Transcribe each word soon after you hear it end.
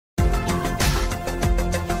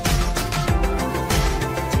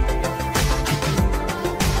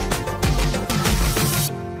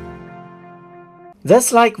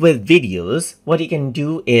Just like with videos, what you can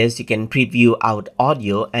do is you can preview out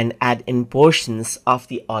audio and add in portions of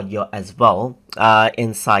the audio as well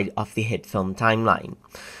inside of the HitFilm timeline.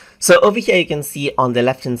 So over here you can see on the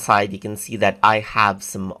left hand side, you can see that I have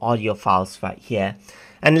some audio files right here.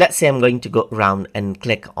 And let's say I'm going to go around and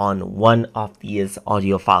click on one of these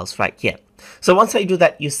audio files right here. So once I do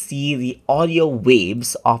that, you see the audio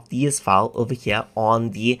waves of these files over here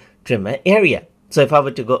on the trimmer area. So if I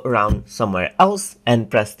were to go around somewhere else and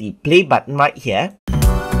press the play button right here,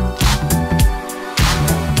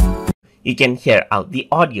 you can hear out the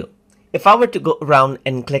audio. If I were to go around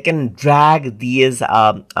and click and drag these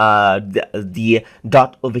the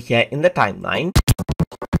dot over here in the timeline,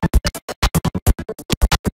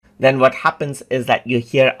 then what happens is that you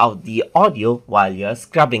hear out the audio while you're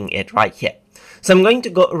scrubbing it right here. So I'm going to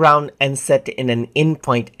go around and set in an in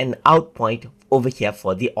point and out point over here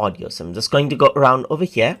for the audio. So I'm just going to go around over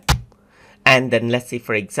here, and then let's say,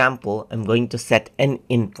 for example, I'm going to set an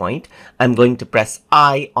in point. I'm going to press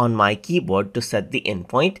I on my keyboard to set the in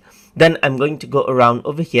point. Then I'm going to go around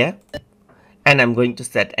over here and I'm going to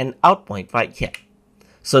set an out point right here.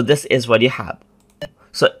 So this is what you have.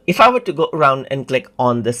 So if I were to go around and click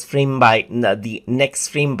on this frame by the next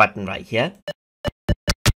frame button right here,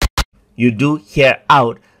 you do hear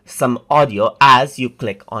out some audio as you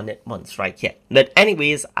click on it once right here. But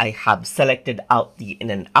anyways, I have selected out the in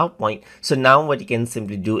and out point. So now what you can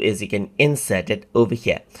simply do is you can insert it over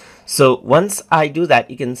here. So once I do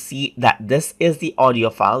that, you can see that this is the audio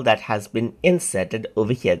file that has been inserted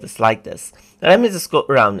over here, just like this. Now let me just go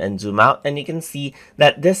around and zoom out, and you can see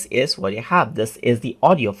that this is what you have. This is the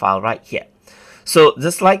audio file right here. So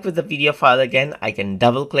just like with the video file again, I can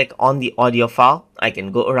double click on the audio file. I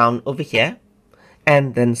can go around over here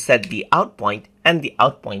and then set the out point, and the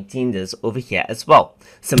out point changes over here as well.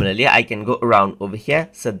 Similarly, I can go around over here,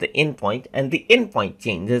 set the in point, and the in point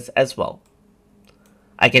changes as well.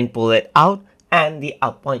 I can pull it out and the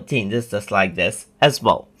out point changes just like this as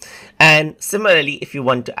well. And similarly, if you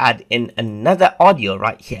want to add in another audio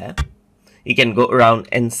right here, you can go around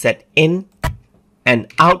and set in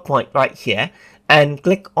and out point right here and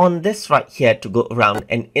click on this right here to go around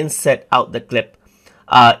and insert out the clip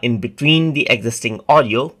in between the existing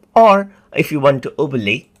audio, or if you want to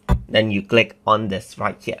overlay, then you click on this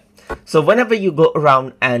right here. So whenever you go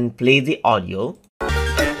around and play the audio,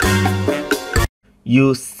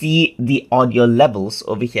 you see the audio levels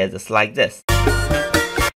over here just like this.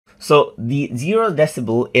 So the 0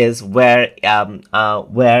 decibel is where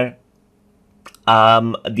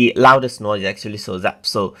the loudest noise actually shows up.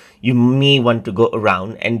 So you may want to go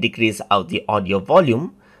around and decrease out the audio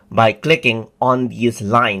volume by clicking on these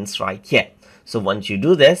lines right here. So once you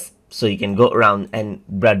do this, so you can go around and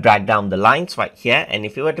drag down the lines right here, and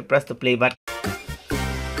if you were to press the play button,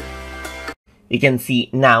 you can see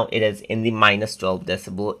now it is in the -12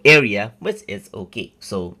 decibel area, which is okay.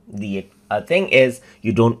 So the thing is,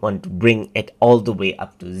 you don't want to bring it all the way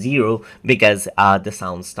up to 0 because the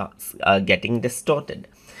sound starts getting distorted.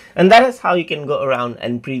 And that is how you can go around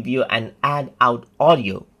and preview and add out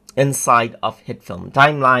audio inside of HitFilm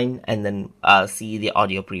timeline, and then see the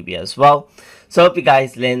audio preview as well. So hope you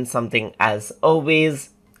guys learned something as always.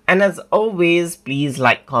 And as always, please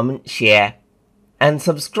like, comment, share, and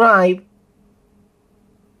subscribe.